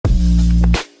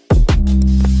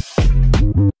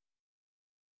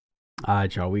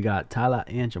Alright, y'all. We got Talha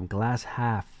Anjum, Glass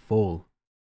Half Full,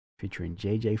 featuring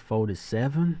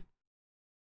JJ47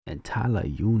 and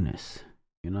Talhah Yunus.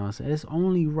 You know what I'm saying? It's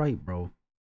only right, bro.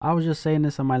 I was just saying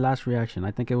this on my last reaction.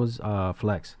 I think it was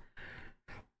Flex.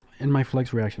 In my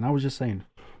Flex reaction, I was just saying,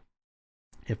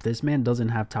 if this man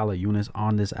doesn't have Talhah Yunus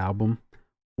on this album,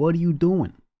 what are you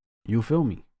doing? You feel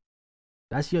me?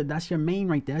 That's your main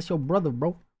right there. That's your brother,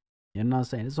 bro. You know what I'm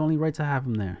saying? It's only right to have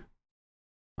him there.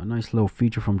 A nice little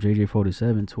feature from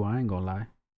JJ47 too. I ain't gonna lie.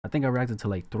 I think I reacted to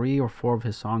like 3 or 4 of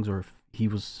his songs, or if he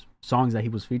was songs that he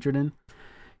was featured in.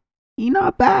 He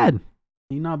not bad.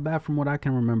 He not bad from what I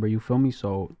can remember. You feel me?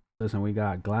 So listen, we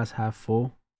got Glass Half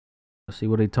Full. Let's see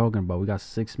what they talking about. We got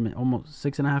 6 minutes, almost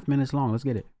 6.5 minutes long. Let's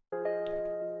get it.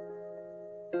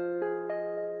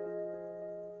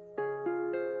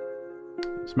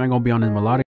 This man gonna be on his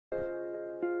melodic.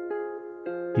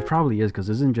 He probably is, because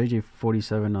isn't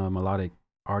JJ47 a melodic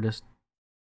artist,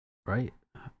 right?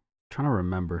 I'm trying to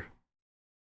remember.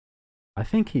 I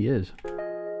think he is.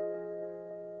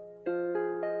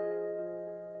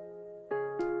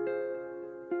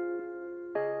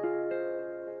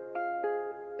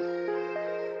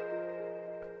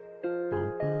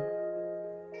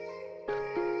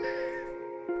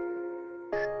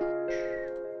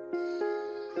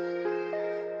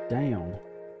 Damn.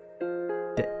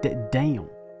 Damn.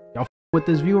 Y'all with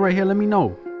this view right here, let me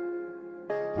know.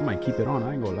 I might keep it on,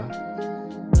 I ain't gonna lie.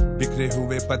 बिखरे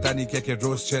हुए पता नहीं क्या क्या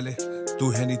रोज चले तू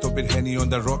है नहीं तो फिर है नहीं on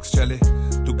the rocks चले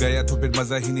तू गया तो फिर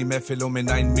मजा ही नहीं महफिलों में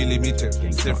 9 मिलीमीटर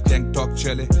सिर्फ गैंग टॉक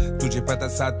चले तुझे पता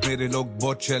साथ मेरे लोग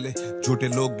बहुत चले झूठे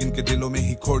लोग इनके दिलों में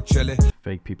ही खोट चले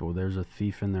Fake people, there's a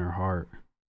thief in their heart.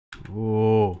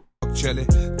 Whoa. चले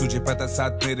तुझे पता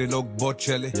साथ मेरे लोग बहुत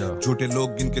चले झूठे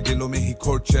लोग इनके दिलों में ही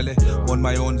खोट चले on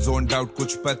my own zone doubt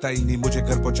कुछ पता ही नहीं मुझे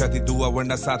घर पहुंचाती दुआ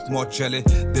वरना साथ मौत चले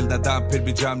दिल दादा फिर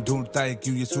भी जाम ढूंढता है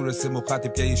क्यों ये सूरज से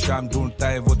मुखातिब क्या ये शाम ढूंढता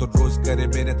है वो तो रोज करे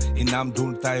मेहनत इनाम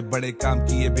ढूंढता है बड़े काम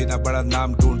किए बिना बड़ा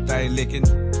नाम ढूंढता है लेकिन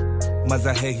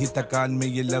मजा है ही थकान में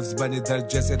ये लफ्ज बने दर्द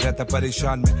जैसे रहता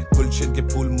परेशान में गुलशन के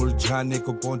फूल मुरझाने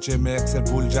को पहुंचे मैं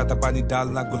अक्सर भूल जाता पानी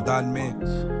डालना गुलदान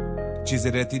में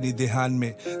चीजें रहती नहीं ध्यान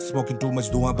में स्मोकिंग टू मच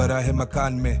धुआं भरा है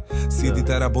मकान में सीधी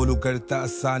तरह बोलू करता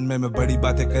आसान में मैं बड़ी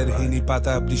बातें कर ही नहीं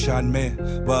पाता अपनी शान में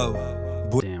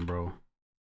Damn, bro.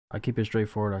 I keep it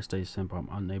straightforward. I stay simple.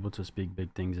 I'm unable to speak big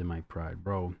things in my pride,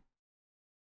 bro.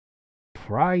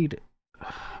 Pride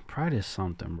is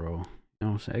something, bro. You know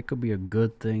what I'm saying? It could be a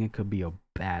good thing, it could be a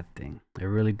bad thing.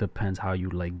 It really depends how you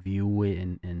like view it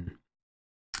and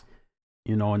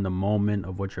you know, in the moment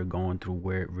of what you're going through,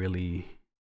 where it really,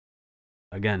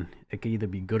 again, it could either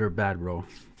be good or bad, bro.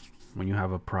 When you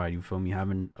have a pride, you feel me?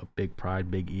 Having a big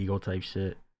pride, big ego type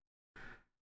shit.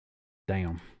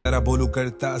 Damn. बोलू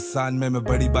करता आसान में मैं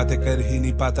बड़ी बातें कर ही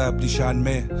नहीं पाता अपनी शान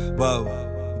में वाह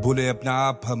भूले अपना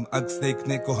आप हम अक्स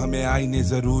देखने को हमें आईने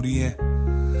जरूरी हैं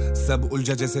सब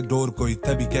उलझा जैसे डोर कोई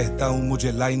तभी कहता हूँ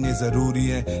मुझे लाइनें जरूरी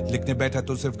हैं लिखने बैठा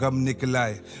तो सिर्फ गम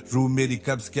निकलाए रूह मेरी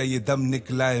कब्ज क्या ये दम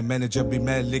निकलाए मैंने जब भी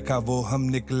मैं लिखा वो हम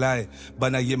निकलाए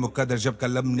बना ये मुकद्दर जब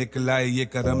कलम निकलाए ये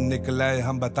करम निकलाए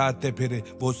हम बताते फिरे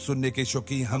वो सुनने के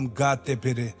शौकीन हम गाते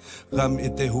फिरे गम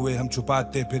इतने हुए हम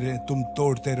छुपाते फिरे तुम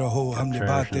तोड़ते रहो हम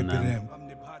निभाते फिरे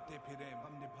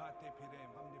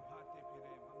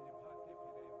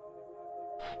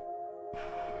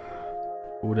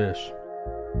Who this?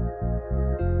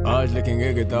 आज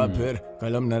लिखेंगे किताब फिर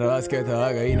कलम नाराज के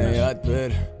था गई ना याद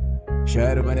फिर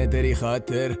शहर बने तेरी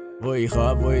खातिर वही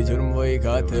ख्वाब वही जुर्म वही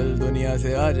कातिल दुनिया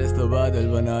से आज इस तो बादल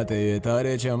बनाते ये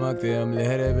तारे चमकते हम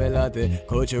लहरें बहलाते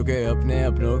खो चुके अपने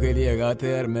अपनों के लिए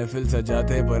गाते हर महफिल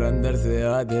सजाते पर अंदर से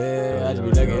आधे आज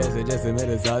भी लगे ऐसे जैसे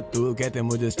मेरे साथ तू कहते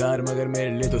मुझे स्टार मगर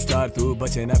मेरे लिए तो स्टार तू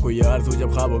बचे ना कोई यार तू जब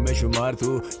ख्वाबों में शुमार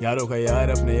तू यारों का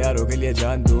यार अपने यारों के लिए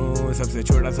जान दूं सबसे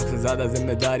छोटा सबसे ज्यादा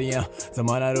जिम्मेदारियां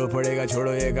जमाना रो पड़ेगा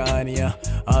छोड़ो ये कहानियां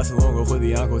आंसुओं को खुद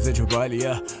ही आंखों से छुपा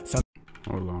लिया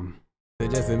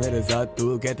जैसे मेरे साथ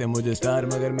तू कहते मुझे स्टार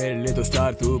मगर मेरे लिए तो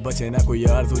स्टार तू बचे ना कोई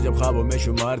यार तू जब ख्वाबों में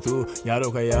शुमार तू यारों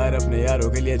का यार अपने यारों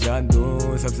के लिए जान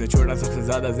दूं सबसे छोटा सबसे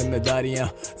ज्यादा जिम्मेदारियां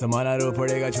जमाना रो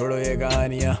पड़ेगा छोड़ो ये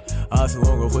कहानियां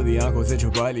आंसुओं को खुद ही आंखों से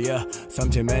छुपा लिया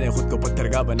समझे मैंने खुद को पत्थर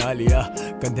का बना लिया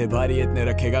कंधे भारी इतने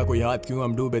रखेगा कोई हाथ क्यों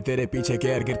हम डूबे तेरे पीछे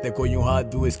केयर गिरते कोई यूं हाथ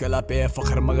दूं इस कला पे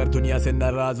फख्र मगर दुनिया से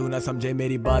नाराज हूं ना समझे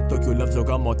मेरी बात तो क्यों लफ्जों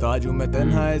का मोहताज हूं मैं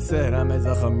तन्हा इस सहरा में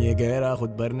जख्म ये गहरा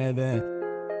खुद भरने दें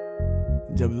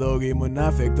जब लोग ही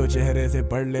मुनाफिक तो चेहरे से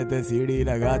पढ़ लेते सीढ़ी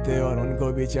लगाते और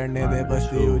उनको भी चढ़ने दे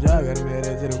बस्ती उजागर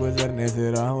मेरे सिर गुजरने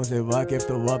से राहों से वाकिफ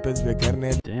तो वापस भी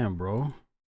करने Damn, bro.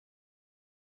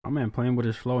 My man playing with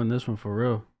his flow in this one for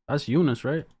real. That's Yunus,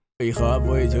 right? वही ख्वाब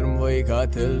वही जुर्म वही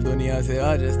कातिल दुनिया से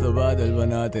आज इस तो बादल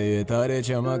बनाते ये तारे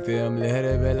चमकते हम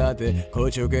लहरें बहलाते खो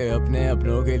चुके अपने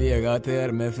अपनों के लिए गाते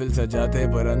और महफिल सजाते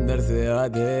पर अंदर से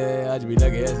आधे आज भी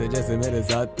लगे ऐसे जैसे मेरे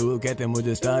साथ तू कहते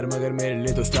मुझे स्टार मगर मेरे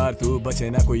लिए तो स्टार तू बचे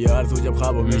ना कोई यार तू जब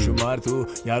ख्वाबों में शुमार तू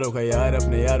यारों का यार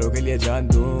अपने यारों के लिए जान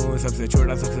दूं सबसे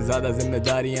छोटा सबसे ज्यादा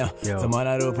जिम्मेदारियां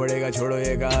समाना रो पड़ेगा छोड़ो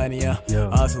ये कहानियां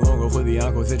आंसुओं को खुद ही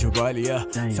आंखों से छुपा लिया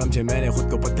समझे मैंने खुद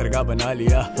को पत्थर का बना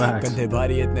लिया कंधे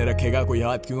भारी इतने रखेगा कोई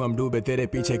हाथ क्यों हम डूबे तेरे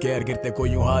पीछे केयर गिरते कोई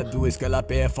यूं हाथ दू इस कला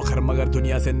पे फख्र मगर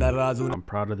दुनिया से नाराज हूं I'm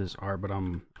proud of this art but I'm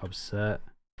upset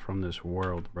from this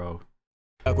world bro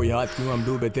कोई हाथ क्यों हम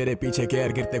डूबे तेरे पीछे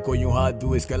केयर गिरते कोई यूं हाथ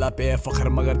दू इस कला पे फख्र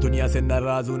मगर दुनिया से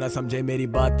नाराज हूं ना समझे मेरी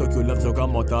बात तो क्यों लफ्जों का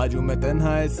मोहताज हूं मैं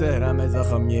तन्हा इस सहरा में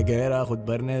जख्म ये गहरा खुद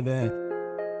भरने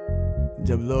दें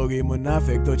जब लोग ही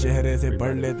मुनाफिक तो चेहरे से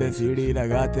पढ़ लेते सीढ़ी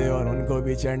लगाते और उनको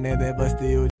भी चढ़ने दे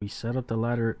बस्ती We set up the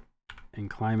ladder and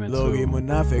climb it लोग ही too.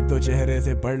 मुनाफिक तो चेहरे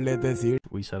से पढ़ लेते सीढ़ी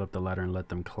We set up the ladder and let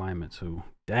them climb it too.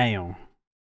 Damn.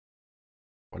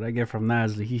 What I get from that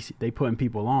is they putting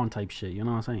people on type shit, you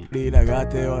know what I'm saying?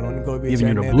 लगाते और उनको भी Giving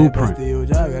you the चढ़ने दे blueprint. बस्ती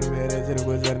उजागर मेरे सिर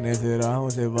गुजरने से राहों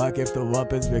से वाकिफ तो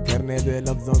वापस बिखरने दे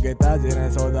लफ्जों के ताजिर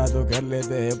हैं सौदा तो कर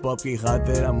लेते हिप हॉप की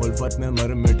खातिर हम उल्फत में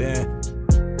मर मिटे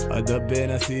अदब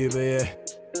बेनसीब ये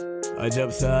अजब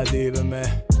सा अदीब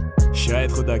में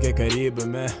शायद खुदा के करीब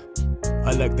में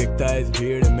अलग दिखता है इस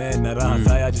भीड़ में न रहा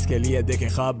साया जिसके लिए देखे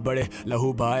ख्वाब बड़े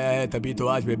लहू बहाया है तभी तो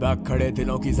आज बेबाक खड़े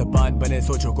दिलों की ज़बान बने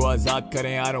सोचों को आज़ाद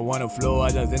करें I don't wanna flow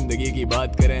आजा जिंदगी की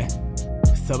बात करें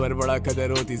सबर बड़ा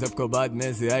कदर होती सबको बाद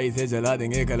में स्याही से जला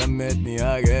देंगे कलम में इतनी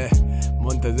आग है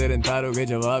मुंतज़िर इन तारों के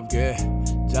जवाब के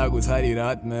जागू सारी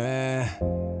रात में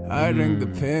I drink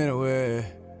the pain away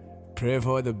pray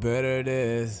for the better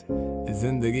days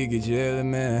जिंदगी की जेल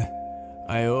में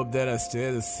I hope that I stay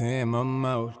the same I'm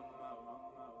out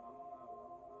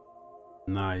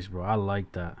Nice, bro. I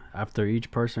like that. After each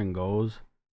person goes,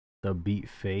 the beat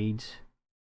fades.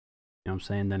 You know what I'm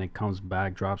saying? Then it comes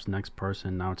back, drops next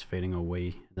person. Now it's fading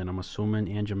away. Then I'm assuming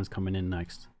Anjum is coming in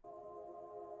next.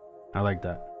 I like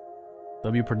that.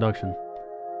 W production.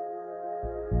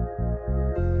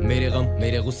 मेरे गम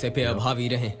मेरे गुस्से पे अब हावी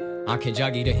रहें आंखें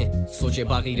जागी रहें सोचे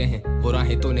बागी रहें वो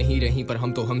राहें तो नहीं रही पर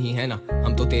हम तो हम ही हैं ना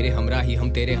हम तो तेरे हमराही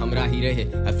हम तेरे हमराही रहे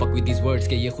I fuck with these words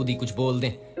के ये खुद ही कुछ बोल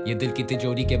दें ये दिल की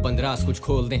तिजोरी के बंद राज कुछ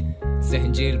खोल दें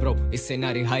जहन जेल ब्रो इससे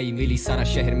ना रिहाई मिली सारा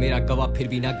शहर मेरा गवाह फिर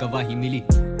भी ना गवाही मिली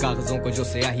कागजों को जो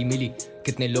स्याही मिली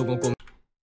कितने लोगों को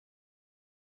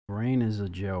Brain is a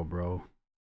jail, bro.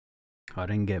 I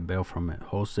didn't get bail from it.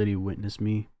 Whole city witnessed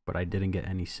me, but I didn't get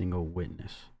any single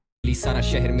witness. सारा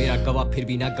शहर मेरा गवाह फिर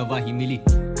भी ना गवाही मिली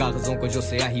कागजों को जो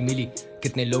स्याही मिली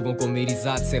कितने लोगों को मेरी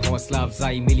जात से हौसला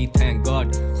अफजाई मिली थैंक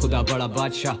गॉड खुदा बड़ा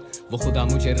बादशाह वो खुदा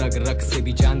मुझे रग रग से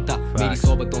भी जानता मेरी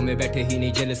सोबतों में बैठे ही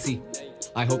नहीं jealousy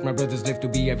I hope my brothers live to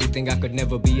be everything I could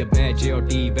never be a bad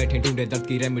J.O.D. बैठे ढूंढे दर्द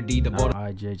की remedy the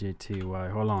bottom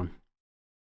JJ47 hold on.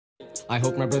 I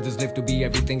hope my brothers live to be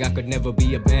everything I could never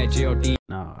be a bad J.O.D.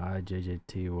 Now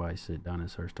JJ47 sit down and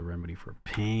search the remedy for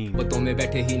pain. बतों में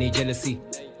बैठे ही नहीं jealousy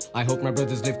I hope my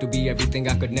brothers live to be everything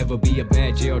I could never be a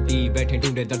bad J.O.D. बैठे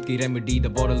ढूंढे दर्द की remedy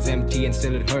the bottle's empty and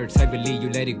still it hurts heavily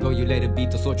you let it go you let it be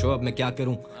तो सोचो अब मैं क्या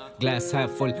करूं glass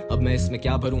half full अब मैं इसमें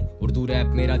क्या भरूं उर्दू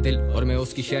रैप मेरा दिल और मैं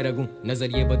उसकी शेरग हूं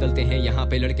नजरिए बदलते हैं यहाँ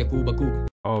पे लड़के कू बकू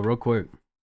Oh, real quick.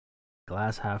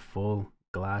 Glass half full,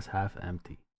 glass half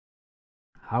empty.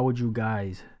 How would you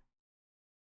guys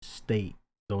state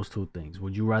those two things?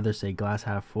 Would you rather say glass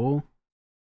half full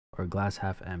or glass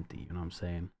half empty? You know what I'm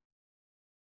saying?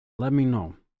 Let me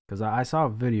know. Because I saw a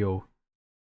video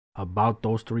about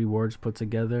those three words put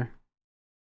together.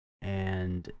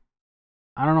 And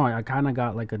I don't know. I kind of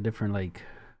got like a different like...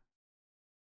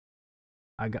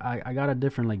 I got a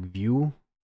different like view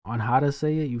on how to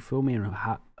say it. You feel me? And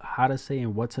how to say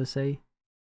and what to say. You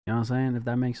know what I'm saying? If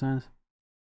that makes sense.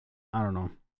 I don't know.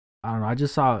 I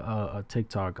just saw a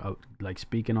TikTok like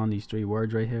speaking on these three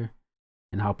words right here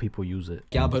and how people use it.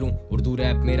 क्या भरूं Urdu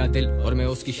rap मेरा दिल और मैं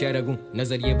उसकी शेरग हूं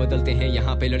नजरिए बदलते हैं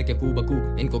यहाँ पे लड़के कू बकू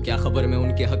इनको क्या खबर मैं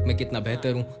उनके हक में कितना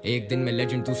बेहतर हूं एक दिन में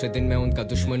लेजेंड दूसरे दिन मैं उनका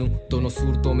दुश्मन हूं दोनों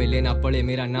सूरतों में लेना पड़े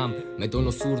मेरा नाम मैं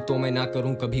दोनों सूरतों में ना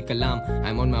करूं कभी कलाम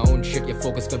I'm on my own shit ये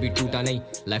फोकस कभी टूटा नहीं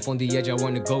life on the age I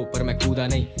wanna go पर मैं कूदा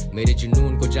नहीं मेरे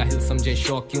जुनून को जाहिल समझे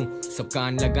शौक क्यों सब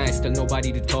कान लगाएं still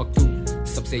nobody to talk to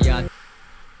सबसे याद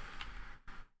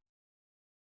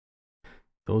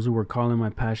Those who were calling my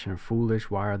passion foolish,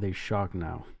 why are they shocked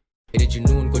now?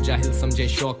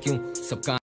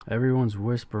 Everyone's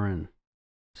whispering.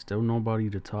 Still nobody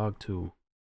to talk to.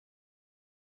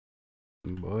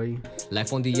 Boy.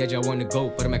 Life on the edge I wanna go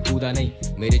पर मैं कूदा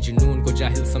नहीं मेरे जुनून को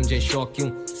जाहिल समझे शौक क्यों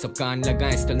सब कान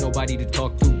लगाएं still nobody to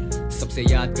talk to सबसे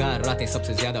यादगार रातें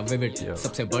सबसे ज्यादा विविड,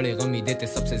 सबसे बड़े गमी देते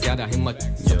सबसे ज्यादा हिम्मत,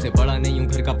 सबसे बड़ा नहीं हूँ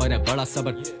घर का पर है बड़ा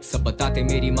सबर, सब बताते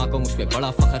मेरी माँ को मुझ पे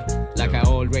बड़ा फखर, like I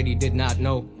already did not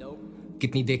know।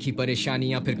 कितनी देखी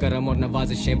परेशानियां फिर करम और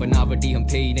नवाजिशें, बनावटी हम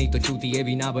थे ही नहीं तो चूतिए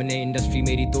भी ना बने, इंडस्ट्री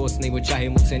मेरी दोस्त नहीं वो चाहे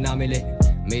मुझसे ना मिले,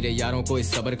 मेरे यारों को इस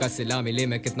सबर का सिला मिले,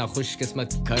 मैं कितना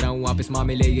खुशकिस्मत घर आऊं वापस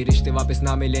मामिले, ये रिश्ते वापस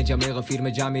ना मिले जमे गफीर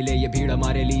में जा मिले, ये भीड़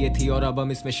हमारे लिए थी और अब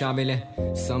हम इसमें शामिल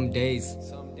हैं। Some days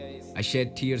I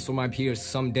shed tears for my peers,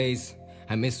 some days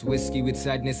I miss whiskey with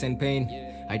sadness and pain,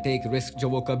 I take risk जो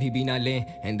वो कभी भी ना लें,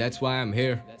 and that's why I'm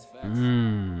here।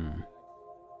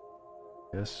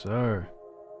 Yes sir।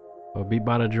 A beat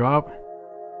by the drop.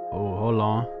 Oh, hold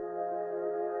on.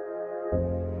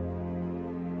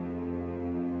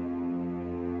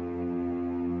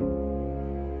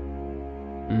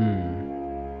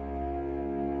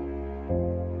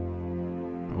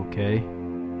 Okay.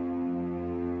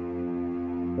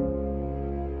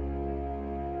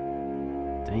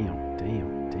 Damn.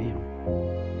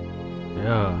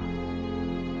 Yeah.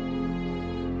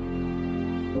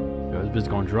 Yo, this bitch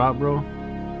gonna drop, bro.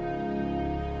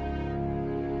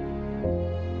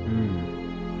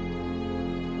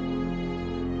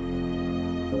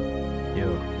 Yo.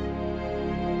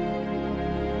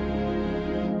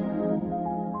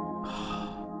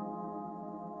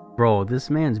 Bro, this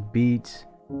man's beats,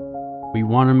 we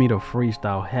wanted me to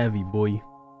freestyle heavy, boy.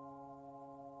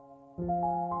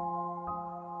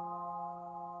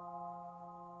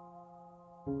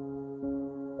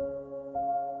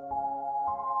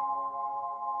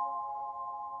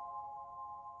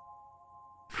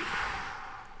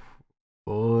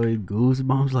 Boy,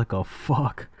 goosebumps like a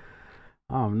fuck.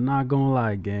 I'm not gonna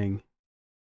lie, gang.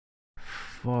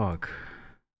 Fuck.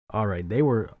 Alright,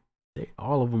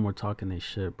 all of them were talking this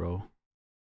shit, bro.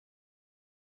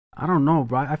 I don't know,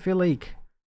 bro. I feel like,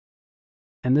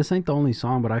 and this ain't the only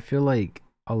song, but I feel like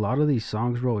a lot of these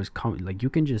songs, bro, is coming, like, you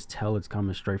can just tell it's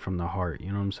coming straight from the heart,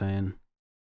 you know what I'm saying?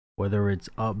 Whether it's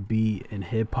upbeat and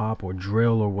hip-hop or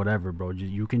drill or whatever, bro,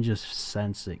 you can just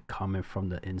sense it coming from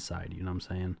the inside, you know what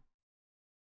I'm saying?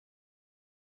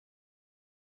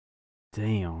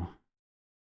 Damn.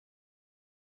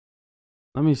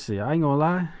 Let me see. I ain't gonna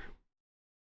lie.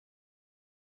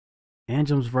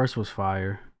 Anjum's verse was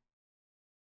fire.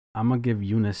 I'm gonna give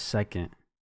Yunus second.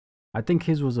 I think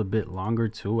his was a bit longer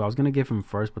too. I was gonna give him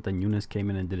first, but then Yunus came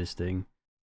in and did his thing.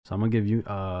 So I'm gonna give you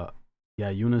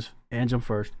Yunus, Anjum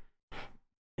first.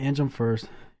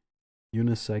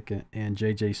 Yunus second, and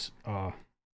JJ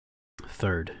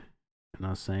third. You know what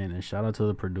I'm saying? And shout out to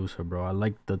the producer, bro. I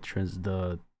like the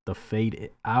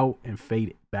fade out and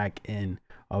fade back in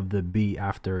of the beat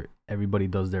after everybody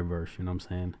does their verse, you know what I'm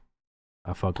saying?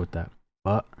 I fuck with that.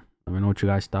 But let me know what you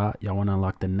guys thought. Y'all want to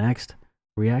unlock the next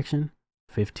reaction?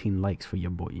 15 likes for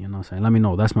your boy, you know what I'm saying? Let me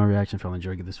know. That's my reaction. If y'all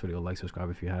enjoyed, give this video a like, subscribe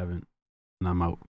if you haven't, and I'm out.